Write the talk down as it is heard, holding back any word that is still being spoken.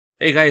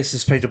Hey guys,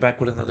 it's Pedro back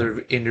with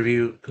another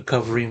interview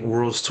covering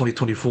Worlds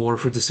 2024.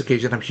 For this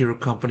occasion, I'm here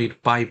accompanied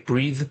by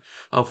Breathe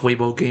of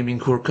Weibo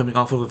Gaming, who are coming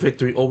off of a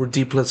victory over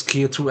D plus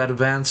Kia to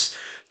advance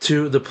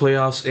to the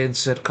playoffs in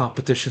said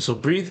competition. So,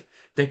 Breathe,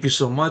 thank you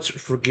so much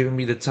for giving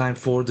me the time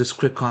for this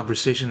quick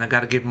conversation. I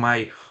gotta give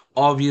my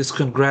obvious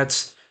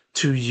congrats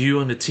to you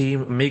and the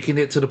team making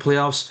it to the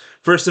playoffs.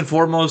 First and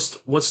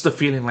foremost, what's the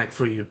feeling like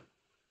for you?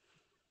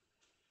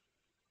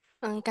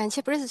 感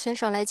谢 Breeze 选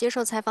手来接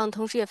受采访，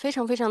同时也非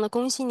常的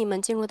恭喜你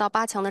们进入到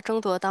8强的争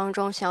夺当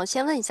中。想要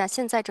先问一下，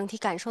现在整体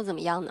感受怎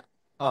么样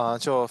呢？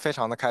就非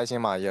常的开心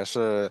嘛，也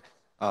是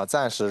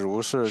暂时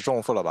如释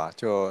重负了吧，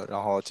就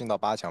然后进到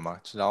8强嘛，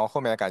然后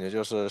后面感觉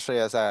就是世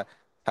界赛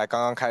才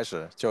刚刚开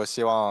始，就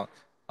希望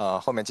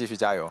后面继续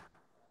加油。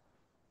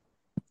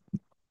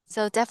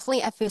So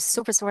definitely, I feel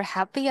super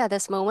happy at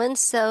this moment.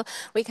 So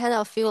we kind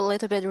of feel a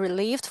little bit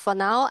relieved for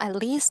now, at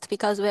least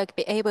because we'll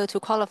be able to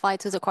qualify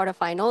to the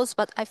quarterfinals.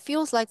 But I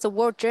feels like the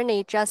world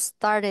journey just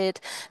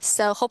started.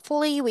 So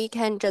hopefully we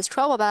can just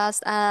try our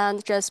best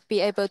and just be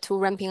able to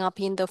ramping up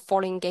in the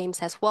following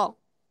games as well.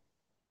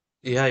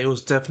 Yeah, it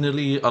was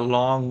definitely a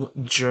long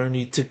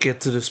journey to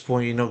get to this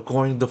point,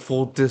 going the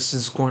full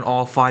distance, going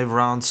all 5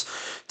 rounds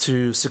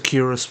to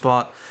secure a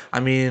spot. I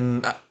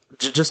mean,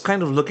 just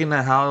kind of looking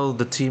at how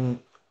the team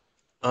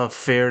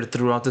fared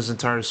throughout this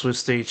entire Swiss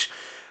stage.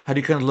 How do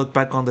you kind of look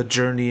back on the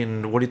journey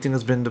and what do you think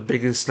has been the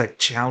biggest like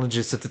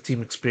challenges that the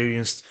team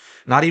experienced?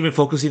 Not even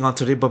focusing on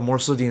today, but more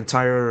so the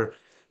entire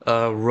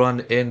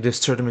run in this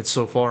tournament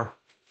so far.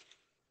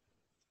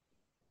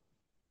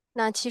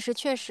 那其实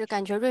确实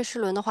感觉瑞士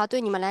轮的话，对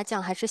你们来讲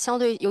还是相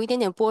对有一点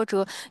点波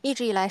折。一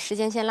直以来时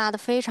间线拉得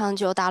非常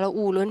久，打了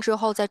5轮之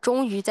后，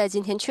终于在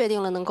今天确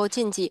定了能够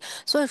晋级。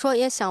所以说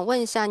也想问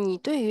一下，你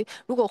对于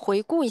如果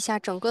回顾一下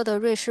整个的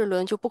瑞士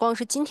轮，就不光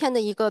是今天的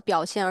一个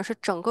表现，而是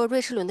整个瑞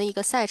士轮的一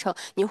个赛程，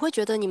你会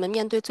觉得你们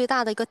面对最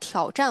大的一个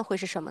挑战会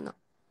是什么呢？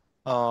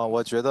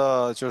我觉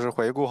得就是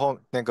回顾后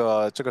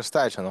这个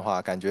赛程的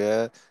话，感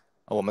觉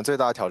我们最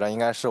大的挑战应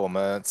该是我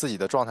们自己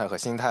的状态和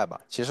心态吧。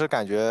其实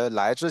感觉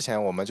来之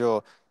前我们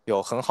就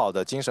有很好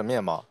的精神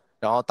面貌，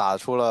然后打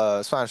出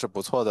了算是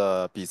不错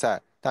的比赛，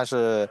但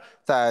是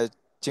在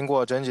经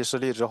过整体失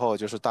利之后，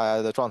就是大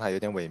家的状态有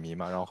点萎靡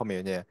嘛，然后后面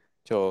有点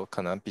就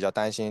可能比较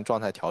担心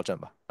状态调整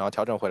吧，然后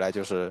调整回来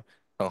就是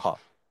很好。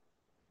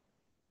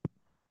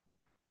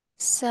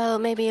So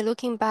maybe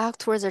looking back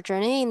towards the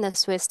journey in the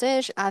Swiss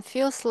stage, I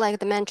feels like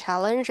the main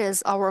challenge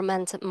is our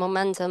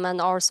momentum and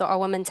also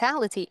our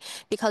mentality.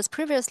 Because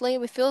previously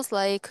we feels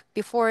like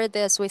before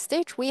the Swiss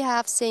stage, we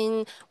have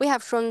shown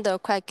the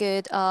quite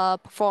good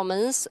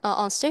performance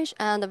on stage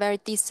and very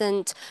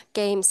decent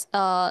games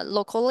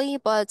locally.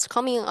 But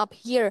coming up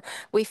here,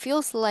 we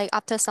feels like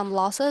after some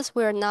losses,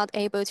 we're not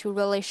able to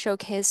really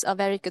showcase a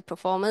very good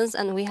performance,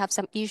 and we have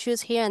some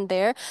issues here and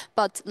there.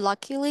 But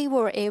luckily,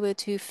 we were able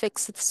to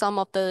fix some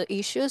of the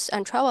issues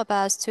and try our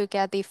best to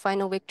get the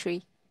final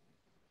victory.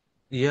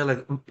 Yeah,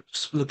 like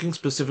looking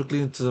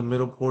specifically into the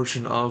middle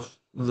portion of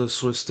the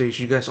Swiss stage,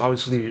 you guys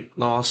obviously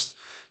lost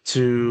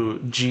to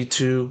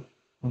G2,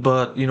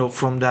 but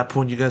from that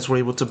point, you guys were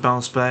able to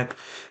bounce back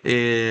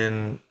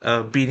in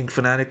beating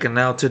Fnatic, and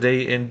now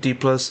today in D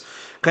plus,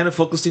 kind of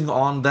focusing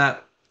on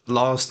that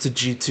loss to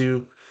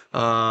G2.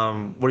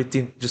 What do you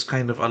think just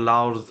kind of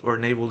allowed or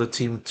enabled the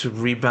team to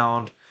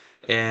rebound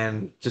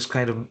and just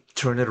kind of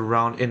turn it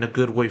around in a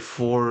good way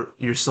for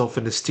yourself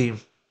and this team?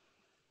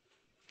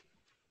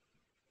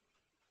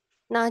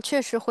 那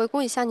确实，回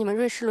顾一下你们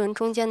瑞士轮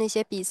中间那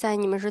些比赛，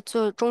你们是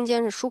中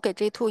间是输给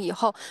G2以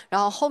后，然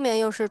后后面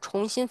又是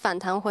重新反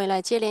弹回来，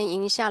接连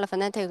赢下了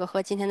Fnatic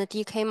和今天的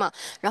DK 嘛。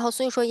然后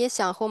所以说也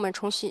想和我们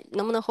重新，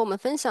能不能和我们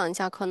分享一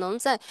下，可能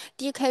在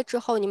DK 之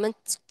后，你们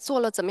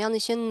做了怎么样的一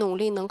些努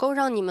力，能够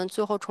让你们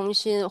最后重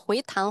新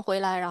回弹回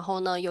来，然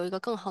后呢有一个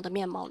更好的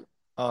面貌呢？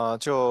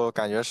就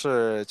感觉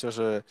是就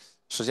是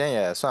时间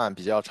也算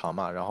比较长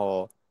嘛，然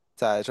后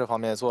在这方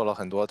面做了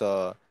很多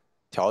的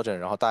调整，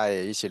然后大家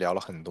也一起聊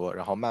了很多，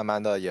然后慢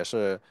慢的也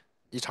是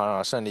一场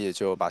场胜利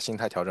就把心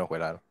态调整回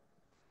来了。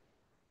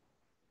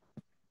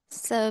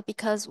So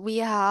because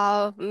we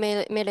have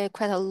made it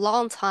quite a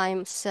long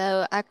time,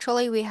 so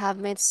actually we have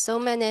made so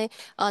many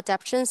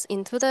adaptations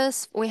into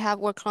this. We have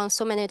worked on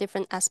so many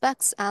different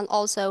aspects, and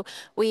also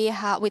we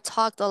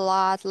talked a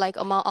lot like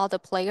among other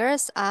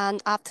players.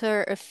 And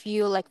after a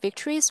few like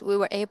victories, we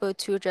were able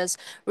to just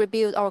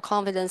rebuild our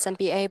confidence and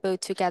be able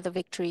to get the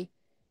victory.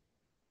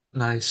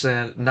 Nice.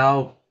 And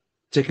now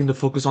taking the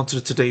focus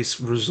onto today's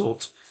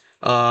result.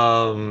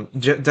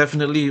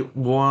 Definitely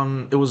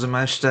one, it was a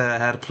match that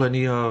had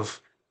plenty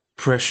of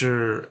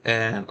pressure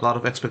and a lot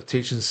of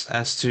expectations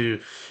as to,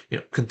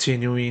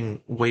 continuing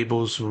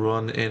Weibo's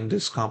run in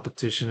this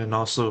competition and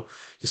also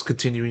just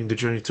continuing the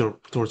journey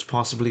towards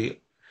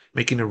possibly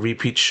making a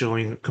repeat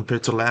showing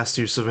compared to last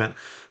year's event.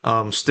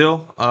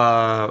 Still,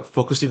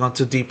 focusing on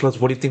to D plus,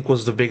 what do you think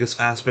was the biggest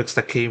aspects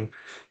that came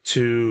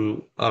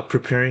to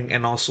preparing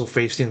and also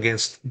facing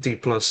against D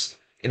plus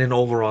in an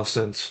overall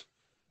sense?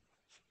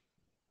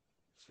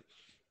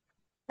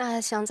 那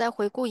想再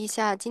回顾一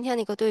下今天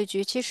的一个对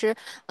局，其实，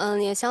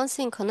也相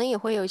信可能也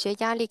会有一些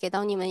压力给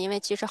到你们，因为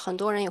其实很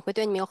多人也会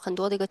对你们有很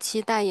多的一个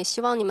期待，也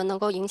希望你们能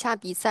够赢下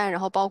比赛，然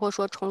后包括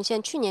说重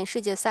现去年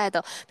世界赛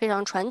的非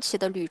常传奇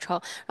的旅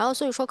程。然后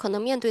所以说，可能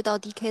面对到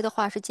DK 的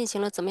话，是进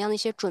行了怎么样的一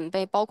些准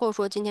备，包括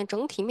说今天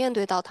整体面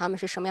对到他们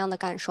是什么样的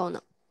感受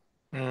呢？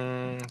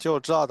嗯，就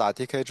知道打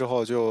DK 之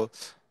后就，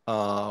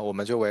我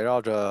们就围绕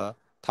着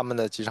他们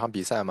的几场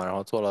比赛嘛，然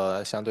后做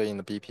了相对应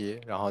的 BP，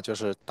然后就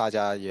是大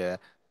家也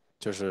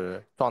就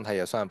是状态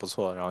也算不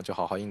错，然后就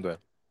好好应对。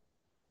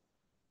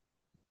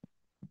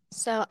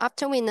So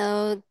after we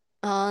know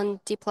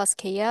D plus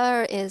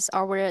KR is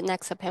our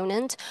next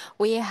opponent,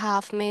 we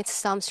have made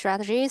some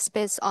strategies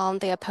based on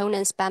the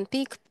opponent's ban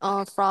pick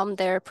from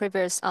their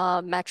previous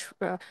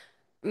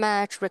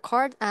match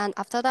record, and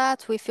after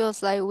that, we feel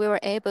like we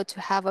were able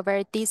to have a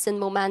very decent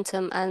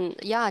momentum and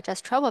yeah,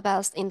 just travel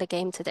best in the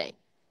game today.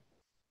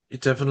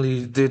 It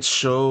definitely did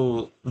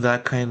show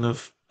that kind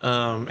of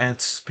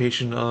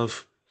anticipation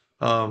of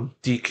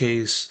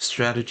DK's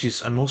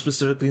strategies, and more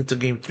specifically into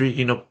Game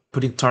Three.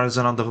 Putting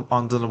Tarzan on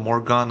the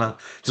Morgana.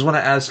 Just want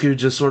to ask you,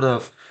 just sort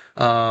of,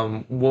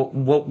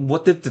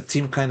 what did the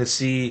team kind of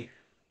see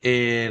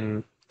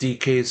in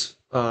DK's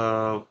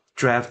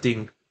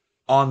drafting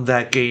on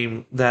that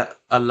game that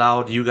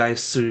allowed you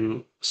guys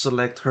to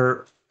select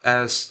her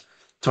as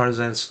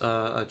Tarzan's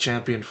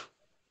champion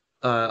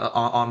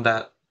on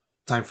that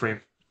time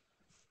frame?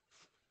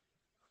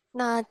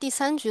 那第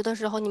三局的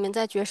时候，你们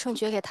在决胜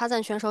局给他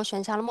赞选手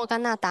选下了莫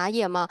甘娜打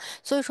野嘛？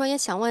所以说也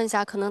想问一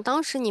下，可能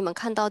当时你们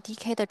看到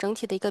DK 的整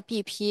体的一个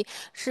BP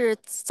是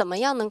怎么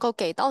样，能够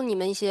给到你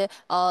们一些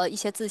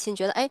自信，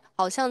觉得哎，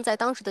好像在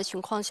当时的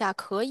情况下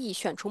可以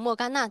选出莫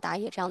甘娜打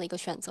野这样的一个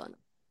选择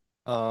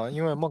呢？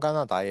因为莫甘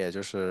娜打野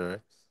就是，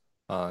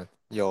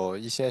有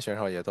一些选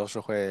手也都是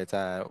会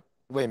在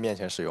位面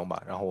前使用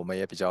吧，然后我们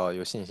也比较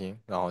有信心，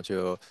然后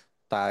就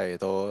大家也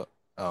都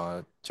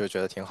就觉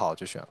得挺好，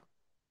就选了。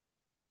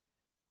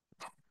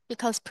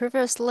Because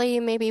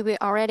previously, maybe we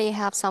already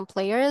have some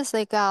players.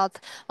 They got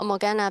a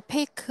Morgana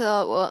pick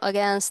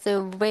against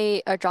the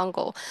Wei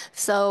jungle.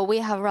 So we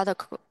have rather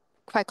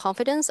quite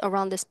confidence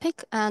around this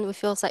pick, and we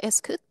feel like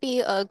it could be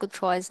a good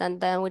choice.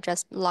 And then we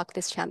just lock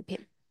this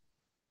champion.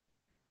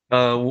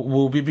 Can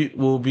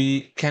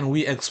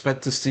we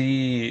expect to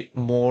see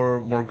more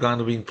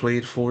Morgana being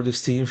played for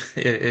this team?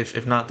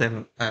 If not,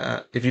 then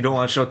if you don't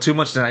want to show too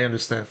much, then I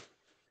understand.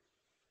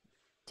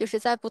 就是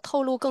在不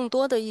透露更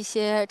多的一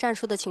些战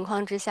术的情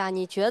况之下，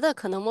你觉得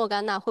可能莫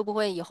甘娜会不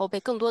会以后被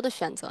更多的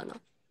选择呢？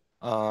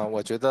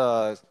我觉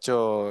得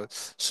就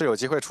是有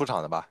机会出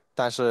场的吧，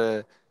但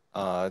是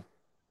呃，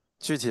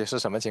具体是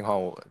什么情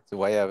况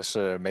我也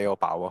是没有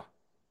把握。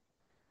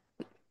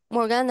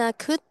Morgana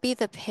could be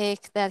the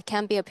pick that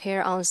can be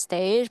appear on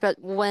stage, but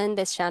when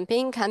this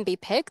champion can be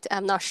picked,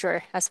 I'm not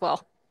sure as well.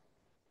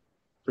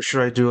 For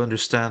sure, I do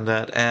understand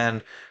that,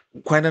 and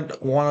kind of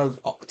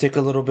want to take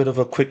a little bit of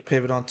a quick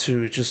pivot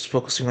onto just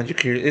focusing on your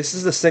career. This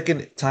is the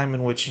second time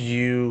in which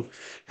you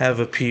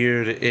have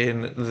appeared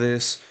in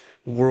this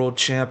world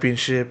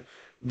championship,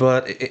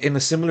 but in a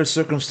similar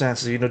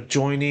circumstances,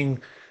 joining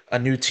a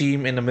new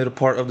team in the middle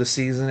part of the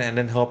season and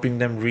then helping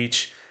them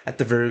reach at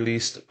the very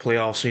least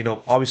playoffs.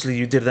 Obviously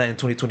you did that in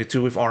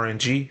 2022 with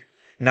RNG.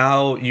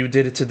 Now you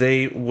did it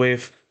today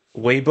with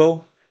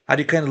Weibo. How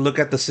do you kind of look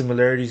at the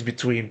similarities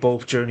between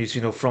both journeys,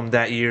 from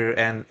that year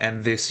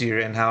and this year,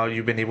 and how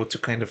you've been able to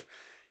kind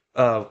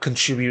of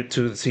contribute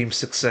to the team's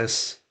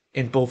success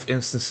in both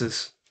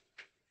instances?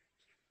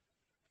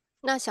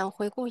 那想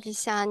回顾一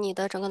下你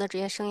的整个的职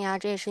业生涯，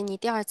这也是你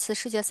第二次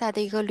世界赛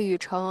的一个旅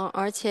程，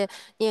而且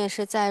你也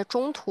是在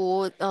中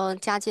途，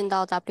加进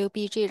到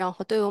WBG，然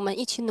后队友们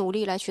一起努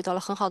力来取得了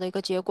很好的一个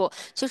结果。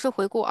其实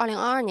回顾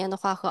2022年的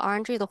话和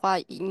RNG 的话，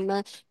你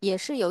们也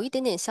是有一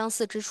点点相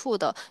似之处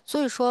的。所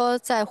以说，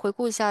在回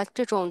顾一下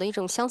这种的一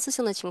种相似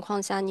性的情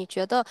况下，你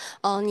觉得，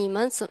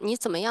你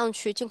怎么样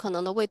去尽可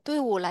能的为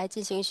队伍来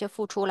进行一些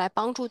付出，来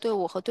帮助队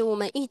伍和队伍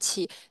们一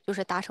起就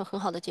是达成很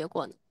好的结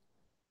果呢？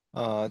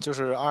就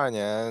是22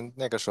年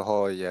那个时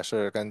候也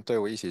是跟队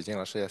伍一起进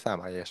了世界赛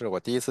嘛，也是我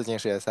第一次进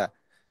世界赛，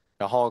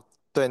然后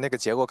对那个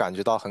结果感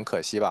觉到很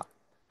可惜吧。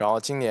然后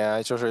今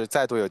年就是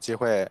再度有机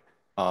会，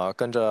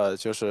跟着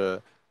就是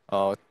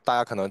大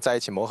家可能在一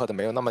起磨合的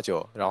没有那么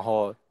久，然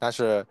后但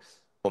是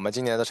我们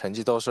今年的成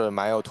绩都是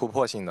蛮有突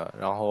破性的，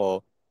然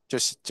后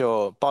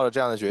就抱着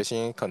这样的决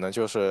心，可能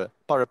就是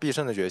抱着必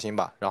胜的决心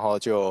吧，然后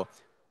就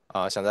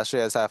想在世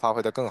界赛发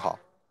挥的更好。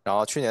然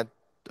后去年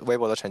微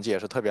博的成绩也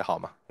是特别好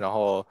嘛，然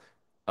后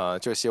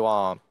就希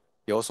望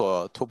有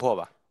所突破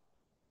吧。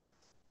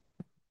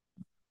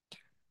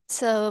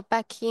So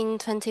back in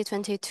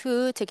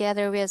 2022,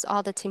 together with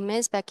all the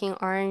teammates back in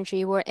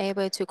RNG, were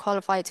able to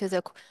qualify to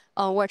the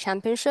World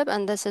Championship,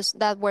 and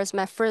that was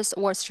my first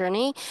World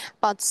journey.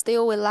 But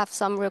still, we left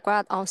some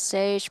regret on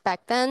stage back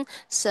then.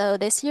 So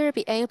this year,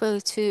 be able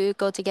to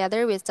go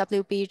together with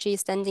WBG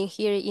standing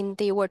here in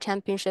the World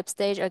Championship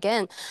stage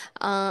again.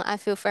 I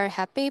feel very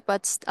happy,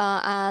 but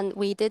and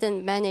we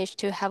didn't manage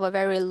to have a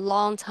very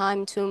long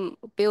time to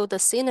build the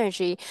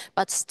synergy,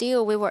 but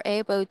still we were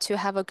able to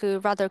have a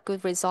rather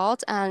good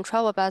result and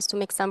try our best to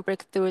make some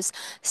breakthroughs.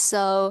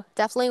 So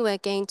definitely we're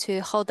going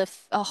to hold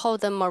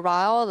the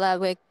morale that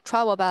we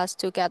try our best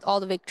to get all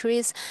the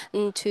victories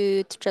and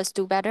to just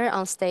do better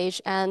on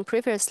stage. And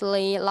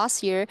previously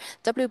last year,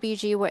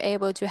 WBG were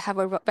able to have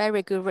a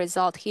very good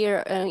result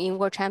here in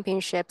World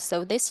Championship.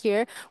 So this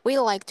year we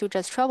like to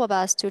just try our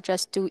best to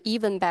just do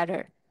even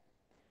better.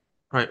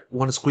 All right,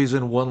 want to squeeze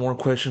in one more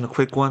question, a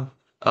quick one.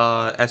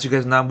 As you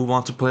guys now move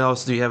on to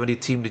playoffs, do you have any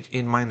team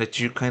in mind that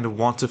you kind of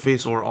want to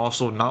face or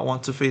also not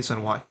want to face,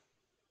 and why?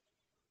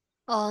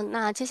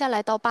那接下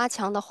来到8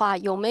强的话，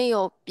有没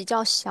有比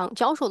较想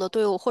交手的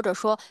队伍，或者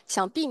说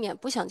想避免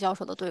不想交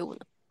手的队伍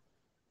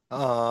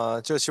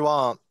呢？就希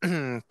望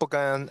不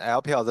跟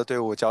LPL 的队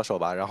伍交手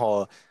吧，然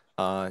后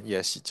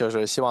也就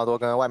是希望多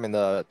跟外面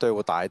的队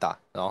伍打一打，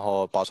然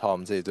后保持好我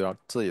们自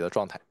己的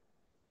状态。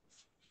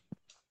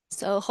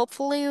So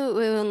hopefully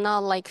we will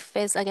not like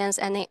face against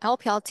any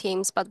LPL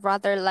teams, but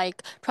rather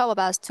like try our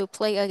best to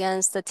play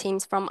against the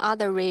teams from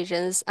other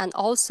regions. And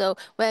also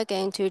we're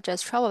going to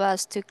just try our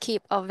best to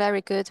keep a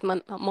very good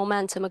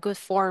momentum, a good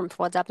form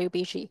for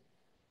WBG.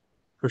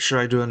 For sure,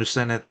 I do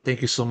understand that.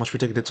 Thank you so much for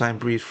taking the time,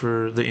 Bree,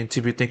 for the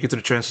interview. Thank you to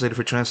the translator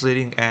for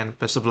translating, and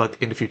best of luck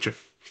in the future.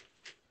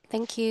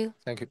 Thank you.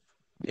 Thank you.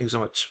 Thank you so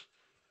much.